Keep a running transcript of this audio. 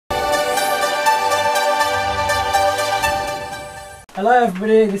Hello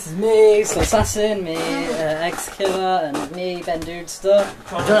everybody, this is me, Assassin, me, Ex-Killer, and me, Ben Dudester.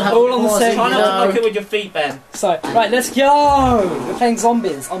 All on the same. Try not to look it with your feet, Ben. So, right, let's go! We're playing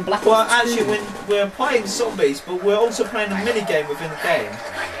zombies on Black Ops 2. Well, actually, we're playing zombies, but we're also playing a mini-game within the game.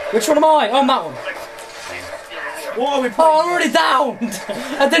 Which one am I? Oh, I'm that one. What are we playing? Oh, I'm already downed!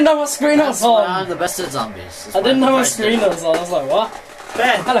 I didn't know what screen I was on. I'm the best at zombies. I didn't know what screen I was on. I was like, what?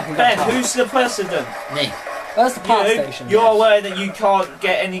 Ben, who's the president? Me. Where's the power station? You're aware that you can't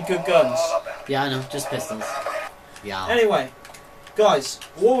get any good guns. Yeah, I know, just pistols. Yeah. Anyway, guys,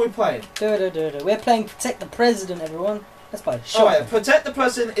 what are we playing? We're playing Protect the President, everyone. Let's play shotgun. Alright, Protect the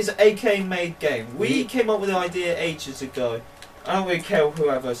President is an AK made game. We came up with the idea ages ago. I don't really care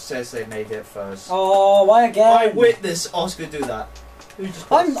whoever says they made it first. Oh, why again? I witnessed Oscar do that.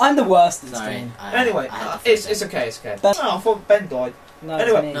 I'm the worst at this Sorry. game. Anyway, it's okay, it's okay. Ben. Oh, I thought Ben died. No,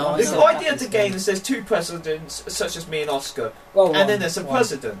 Anyway, no, the idea of the game is there's two presidents, such as me and Oscar, and then there's a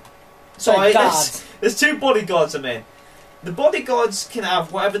president. Sorry, there's two bodyguards I'm in. The bodyguards can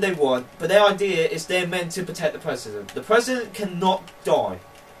have whatever they want, but their idea is they're meant to protect the president. The president cannot die.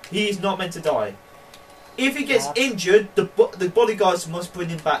 He's not meant to die. If he gets injured, the bodyguards must bring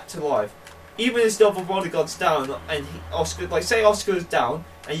him back to life. Even if the other bodyguard's down, and Oscar, like say Oscar's down,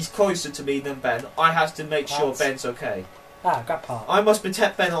 and he's closer to me than Ben, I have to make sure Ben's okay. Grab part. I must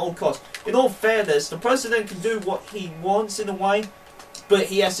protect Ben at all costs. In all fairness, the president can do what he wants in a way, but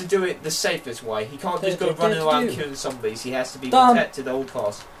he has to do it the safest way. He can't just go running around killing zombies. He has to be protected at all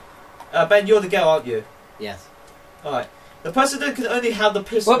costs. Ben, you're the girl, aren't you? Yes. Alright. The president can only have the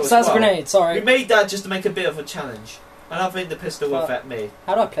pistol. Whoops, that's a grenade, sorry. We made that just to make a bit of a challenge. I don't think the pistol will affect me.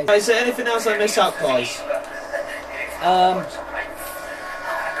 How do I play? Is there anything else I miss out, guys?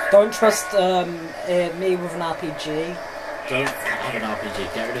 Don't trust me with an RPG. Don't have an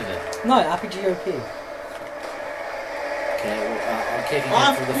RPG, get rid of it. No, RPG OP. Okay, well, I'm kicking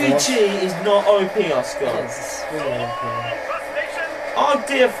it for the force. RPG is not OP, Oscar. Yes, it's really OP. Our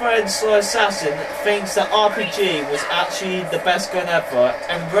dear friend Assassin thinks that RPG was actually the best gun ever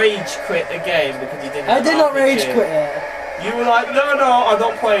and rage quit the game because he didn't have I did not rage quit it. You were like, no, I'm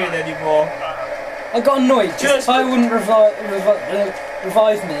not playing anymore. I got annoyed just I wouldn't revive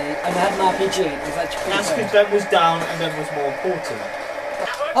me and I had an RPG. It was actually that's because Ben was down and Ben was more important.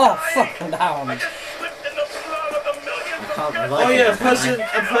 Oh, fuck, I'm down. Oh yeah, a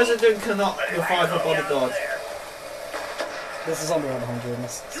president cannot revive a bodyguard. This is only 100,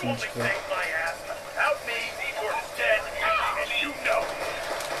 that's too much good.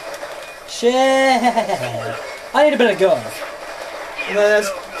 Shit! I need a bit of gun. There's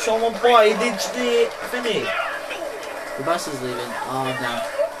someone by the thingy. The bus is leaving. Oh, no.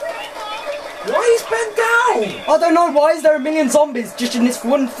 Why is Ben down? I don't know, why is there a million zombies just in this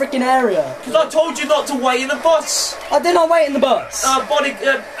one freaking area? Because I told you not to wait in the bus. I did not wait in the bus.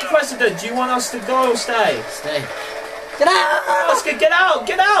 President, do you want us to go or stay? Stay. Get out! Oscar, get out!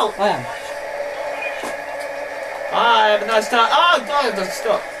 Get out! I am. Have a nice time. Oh, God,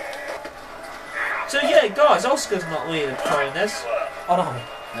 stop. So, yeah, guys, Oscar's not really playing this. Oh, no.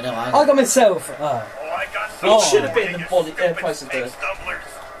 I know, I got myself. He should have been the president.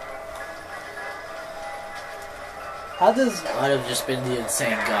 How does... I'd have just been the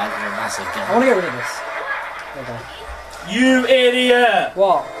insane guy with a massive gun. I want to get rid of this. Okay. You idiot!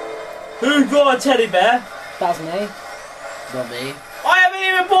 What? Who got a teddy bear? That's me. Not me. I haven't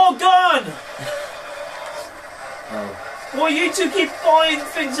even bought a gun! Oh. Well, you two keep buying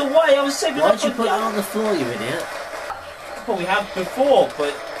things away. I was saving up. Why did you put it on the floor, you idiot? Well, we have before,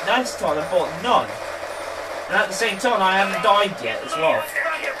 but this time I bought none. And at the same time, I haven't died yet as well.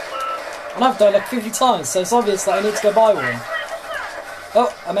 And I've died like 50 times, so it's obvious that I need to go buy one.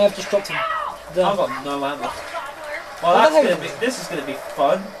 Oh, I may have just dropped him. I've got no ammo. Well, this is gonna be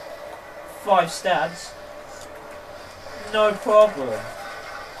fun. 5 stabs. No problem.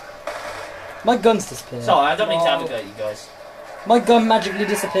 My gun's disappeared. Sorry, I don't mean to aggravate you guys. My gun magically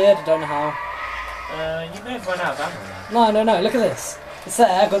disappeared, I don't know how. You may have run out of ammo now. No, look at this. It's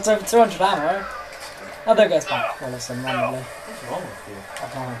there, I've got over 200 ammo. Oh, there it goes back. Well, listen, randomly. What's wrong with you? I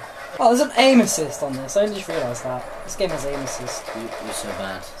can't. Oh, there's an aim assist on this. I only just realised that. This game has aim assist. You're so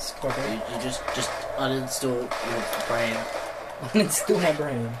bad. You just uninstall your brain. Uninstall my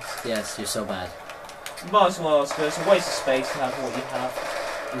brain. Yes, you're so bad. You might as well, Oscar. It's a waste of space to have what you have.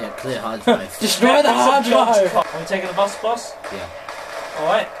 Yeah, clear hard drive. Destroy the hard drive! Are we taking the bus, boss? Yeah.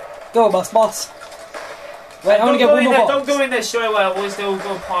 Alright. Go, boss. Wait, I want to get one more box. Don't go in there straight away, otherwise they'll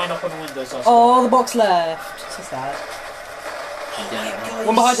go pine up on the windows. Oscar. Oh, the box left. So sad. Yeah.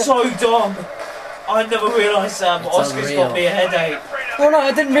 One behind so dumb. I never realised that, but It's Oscar's unreal. got me a headache. Oh no,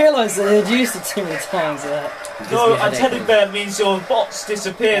 I didn't realise that they'd used it too many times. No, a teddy bear means your bots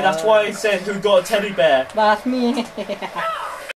disappear. That's why I said who got a teddy bear. That's me.